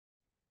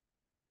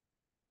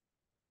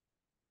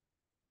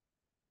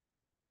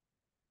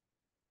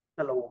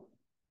Hello.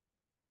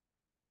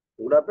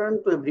 Good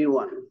afternoon to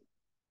everyone.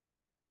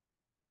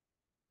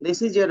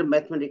 This is your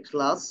mathematics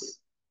class,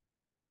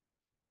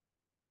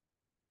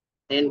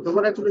 and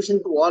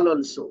congratulations to all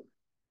also.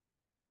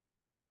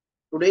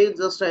 Today,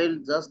 I'll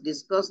just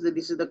discuss that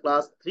this is the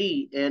class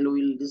 3, and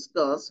we'll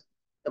discuss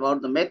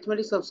about the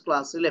mathematics of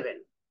class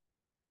 11.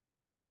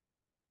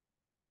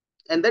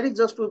 And that is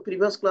just to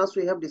previous class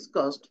we have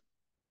discussed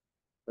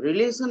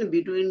relation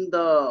between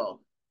the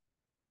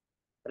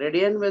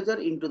radian measure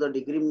into the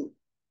degree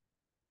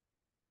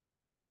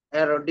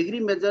or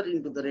degree measure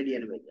into the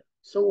radian measure.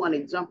 So one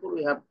example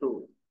we have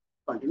to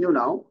continue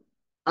now.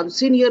 I've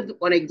seen here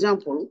one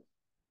example.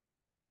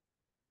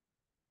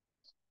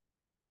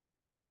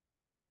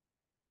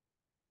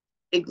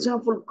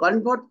 Example,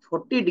 convert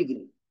 40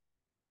 degree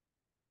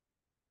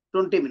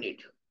 20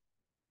 minutes.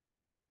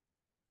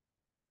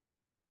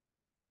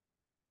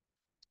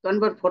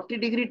 Convert 40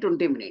 degree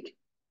 20 minutes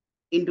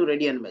into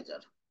radian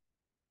measure.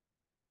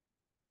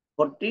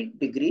 40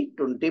 degree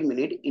 20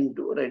 minutes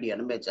into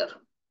radian measure.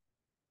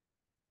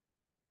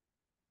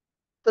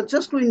 So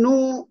just we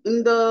know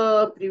in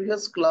the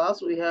previous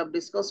class we have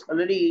discussed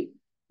already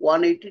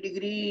 180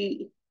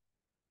 degree,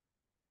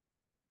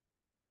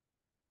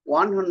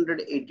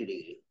 180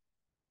 degree.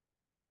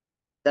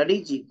 That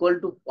is equal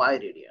to pi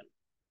radian.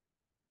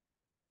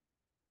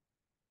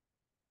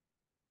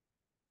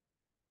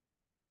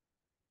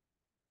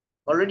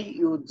 Already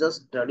you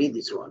just study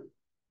this one.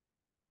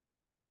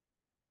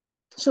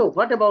 So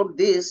what about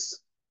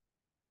this?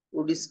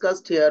 We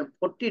discussed here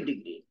 40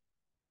 degree.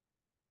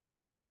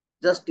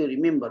 Just to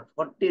remember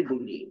 40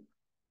 degree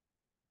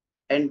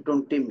and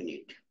 20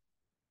 minutes.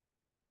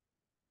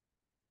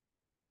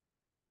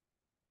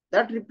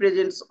 That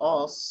represents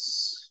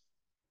us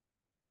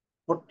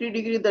 40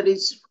 degree, that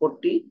is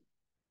 40.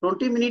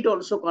 20 minutes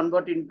also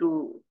convert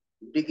into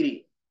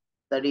degree,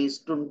 that is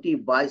 20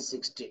 by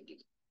 60 degree.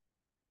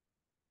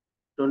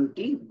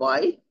 20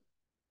 by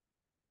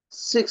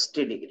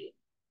 60 degree.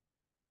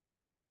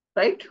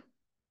 Right?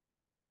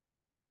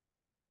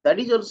 That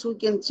is also you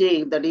can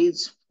check, that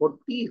is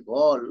 40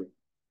 whole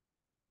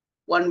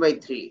 1 by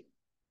 3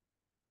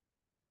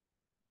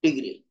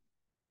 degree.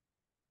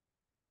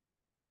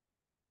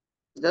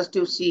 Just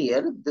you see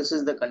here, this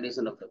is the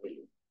condition of the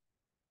value.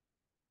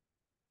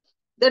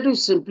 That we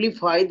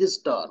simplify this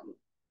term.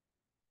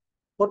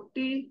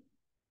 40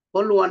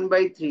 whole 1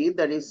 by 3,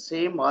 that is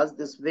same as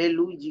this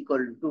value is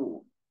equal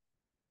to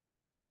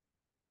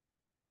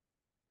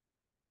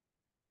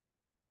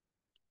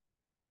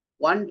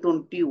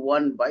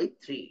 121 by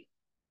 3.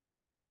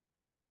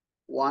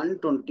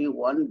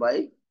 121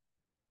 by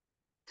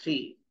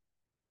 3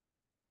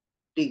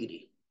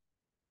 degree.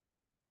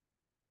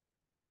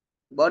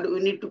 But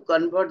we need to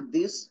convert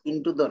this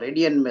into the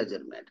radian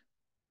measurement.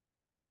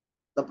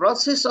 The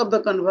process of the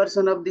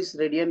conversion of this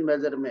radian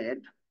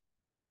measurement.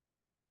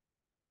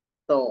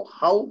 So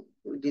how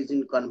it is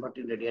in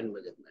converting radian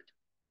measurement?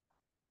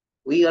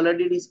 We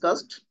already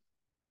discussed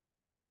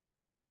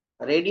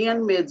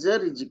radian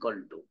measure is equal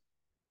to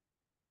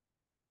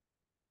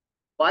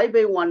pi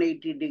by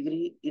 180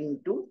 degree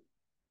into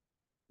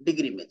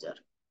degree measure.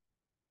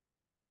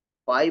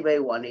 Pi by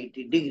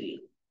 180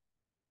 degree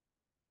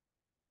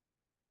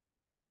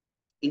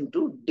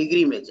into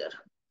degree measure.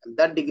 And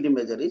that degree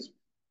measure is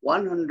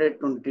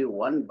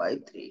 121 by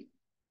 3.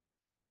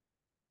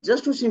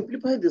 Just to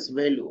simplify this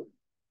value,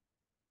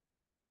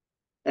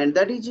 and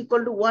that is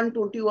equal to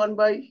 121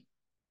 by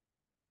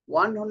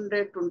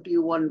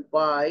 121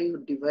 pi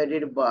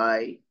divided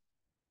by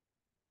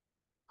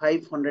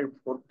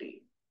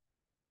 540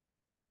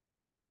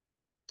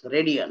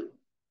 radian.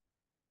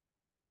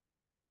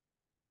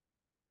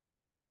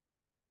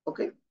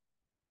 Okay.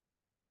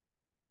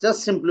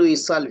 Just simply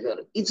solve here.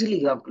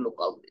 Easily you have to look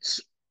out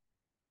this.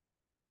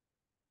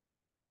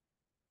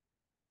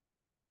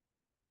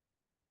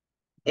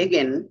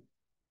 Again,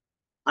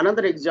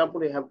 another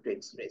example you have to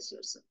express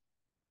yourself.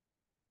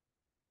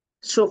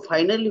 So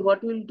finally,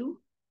 what we'll do?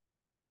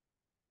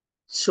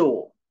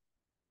 So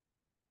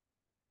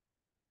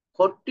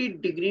 40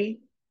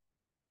 degree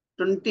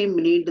 20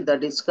 minute,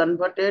 that is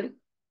converted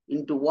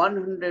into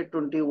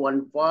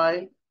 121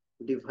 pi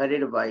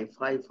divided by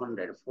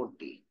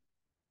 540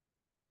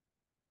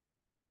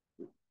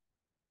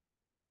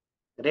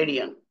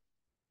 radian.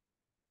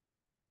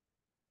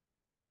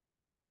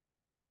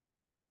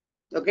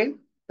 Okay,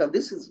 so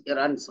this is your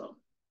answer.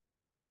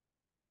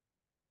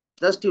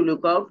 Just you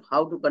look out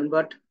how to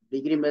convert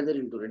degree measure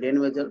into radian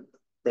measure.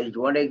 There is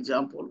one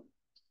example.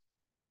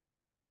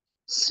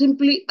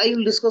 Simply, I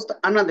will discuss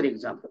another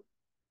example.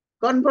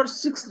 Convert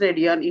 6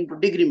 radian into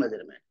degree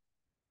measurement.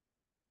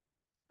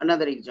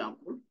 Another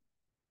example.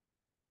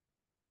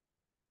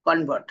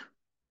 Convert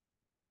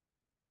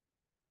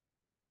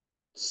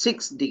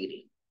 6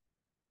 degree,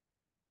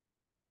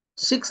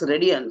 6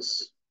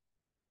 radians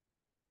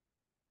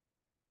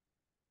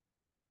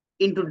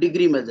into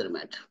degree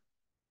measurement.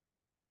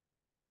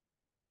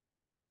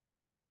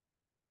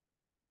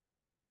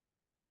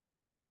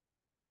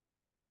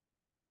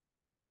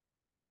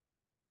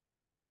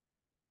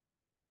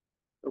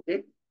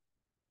 Okay.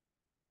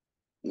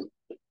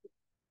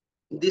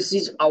 This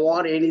is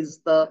our and is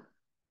the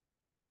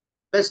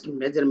best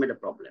measurement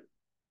problem.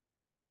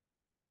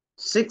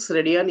 6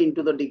 radian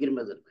into the degree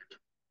measurement.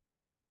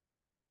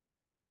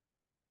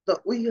 So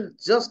we have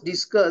just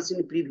discussed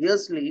in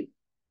previously,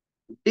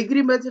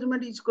 degree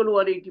measurement is equal to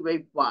 180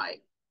 by pi.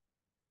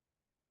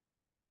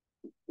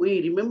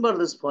 We remember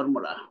this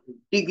formula,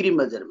 degree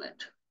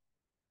measurement.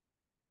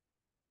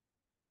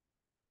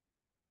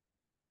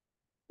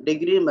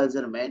 Degree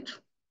measurement,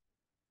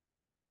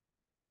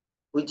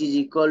 which is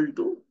equal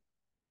to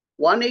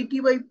 180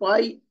 by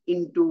pi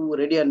into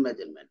radian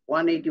measurement.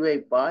 180 by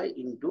pi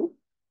into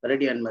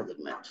radian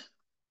measurement.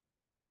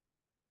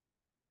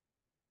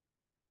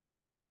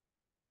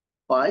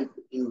 Pi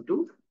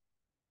into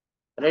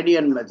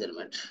radian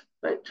measurement,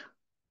 right?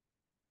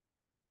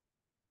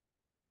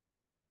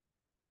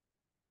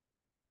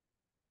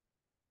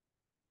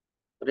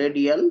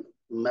 Radian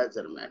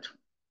measurement.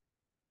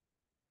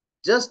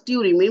 Just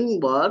you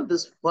remember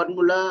this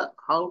formula,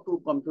 how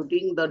to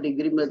computing the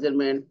degree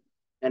measurement,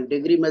 and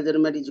degree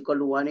measurement is equal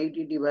to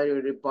 180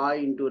 divided by pi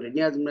into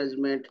radian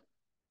measurement.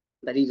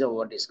 That is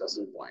our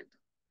discussion point.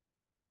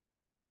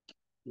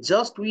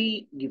 Just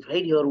we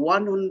divide here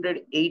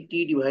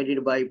 180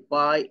 divided by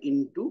pi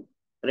into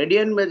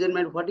radian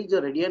measurement. What is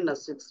the radian?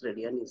 6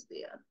 radian is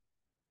there.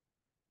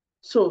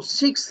 So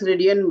 6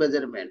 radian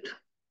measurement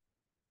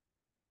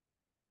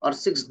or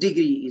 6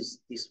 degree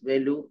is this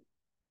value.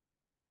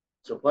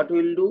 So what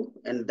we'll do,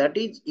 and that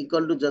is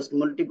equal to just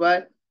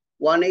multiply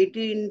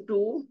 180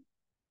 into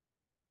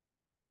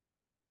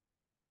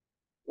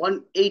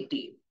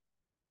 180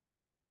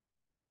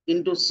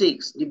 into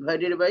 6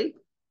 divided by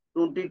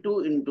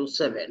 22 into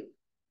 7.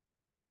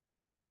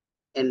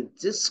 And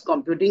this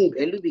computing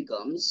value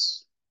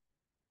becomes,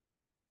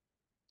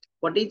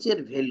 what is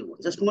your value?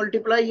 Just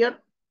multiply here.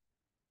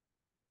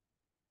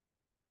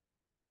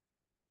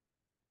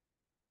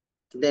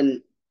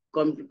 Then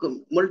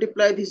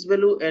multiply this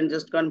value and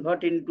just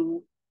convert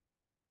into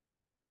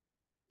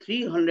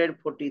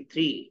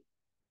 343.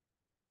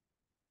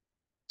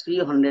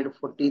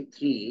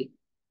 343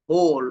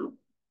 whole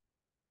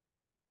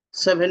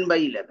 7 by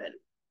 11.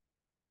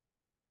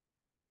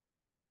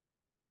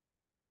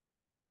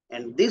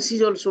 And this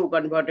is also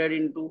converted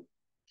into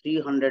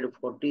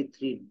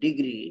 343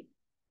 degree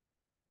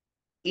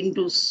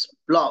into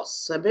plus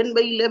 7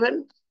 by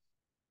 11.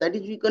 That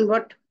is, we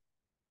convert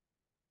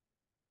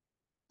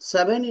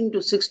 7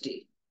 into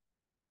 60.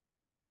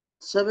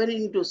 7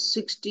 into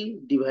 60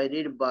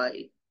 divided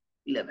by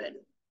 11.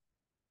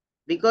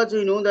 Because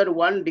we know that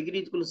 1 degree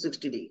is equal to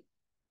 60 degree.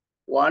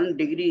 1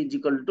 degree is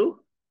equal to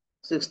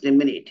 60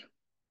 minutes.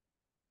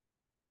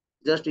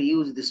 Just to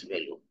use this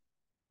value.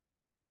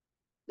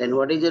 Then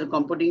what is your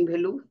computing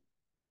value?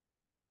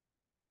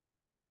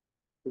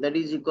 That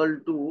is equal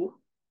to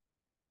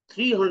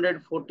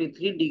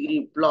 343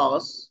 degree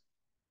plus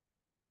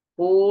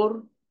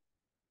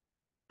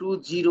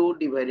 420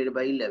 divided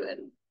by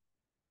 11.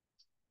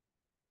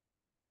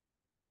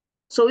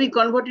 So we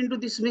convert into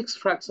this mixed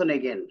fraction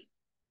again.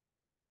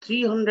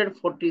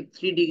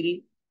 343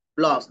 degree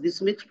plus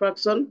this mixed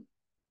fraction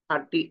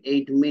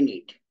 38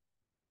 minutes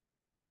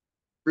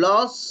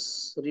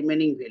plus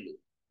remaining value.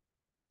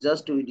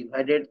 Just we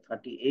divided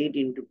 38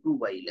 into 2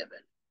 by 11.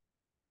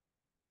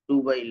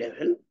 2 by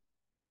 11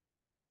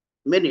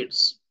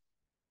 minutes.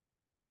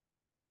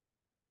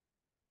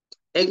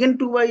 Again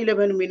 2 by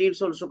 11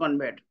 minutes also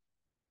convert,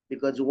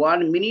 because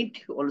 1 minute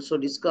also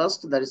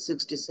discussed, that is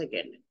 60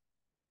 seconds.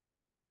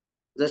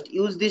 Just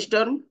use this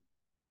term.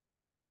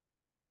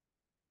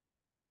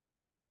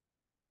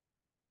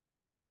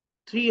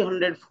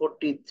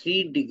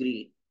 343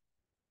 degree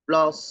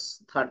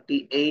plus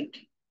 38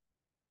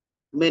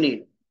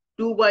 minute.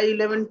 2 by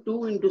 11,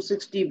 2 into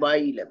 60 by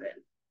 11.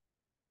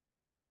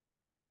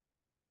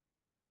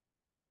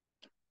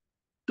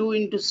 2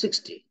 into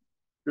 60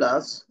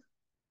 plus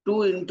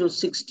 2 into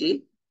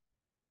 60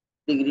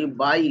 degree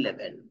by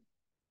 11.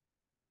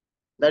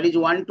 That is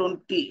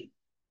 120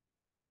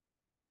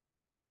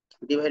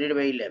 divided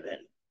by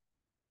 11.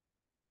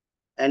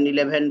 And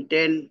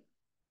 1110,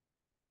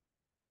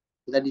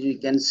 that is, we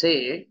can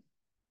say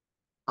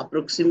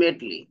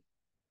approximately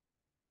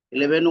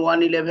 11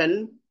 1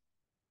 11,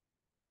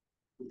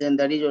 then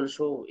that is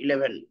also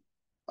 11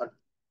 or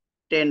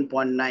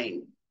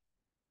 10.9.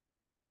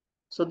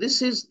 So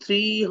this is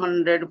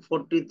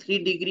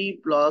 343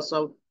 degree plus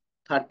of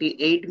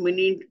 38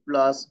 minute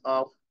plus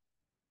of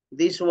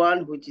this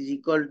one, which is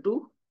equal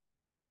to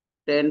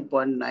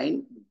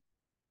 10.9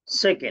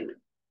 second.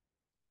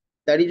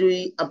 That is,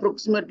 we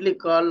approximately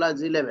call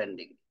as 11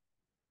 degree.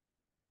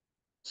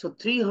 So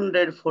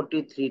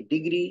 343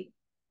 degree,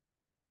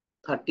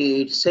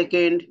 38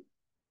 second,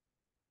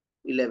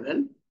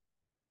 11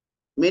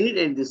 minute,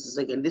 and this is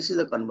second. This is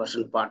the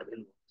conversion part.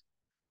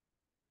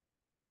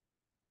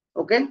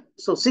 Okay,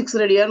 so 6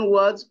 radian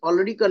was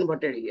already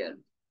converted here.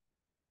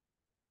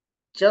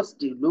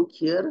 Just look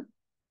here,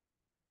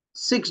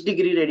 6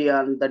 degree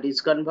radian, that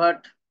is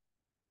convert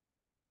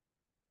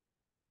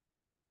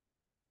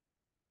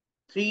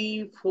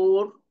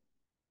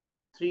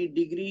 343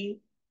 degree,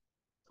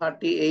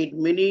 38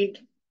 minute,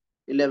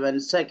 11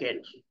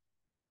 seconds.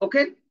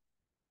 Okay.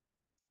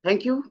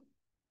 Thank you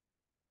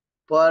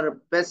for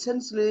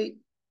patiently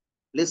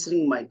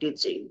listening my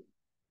teaching.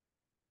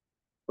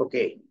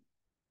 Okay.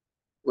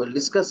 We'll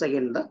discuss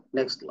again in the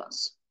next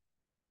class.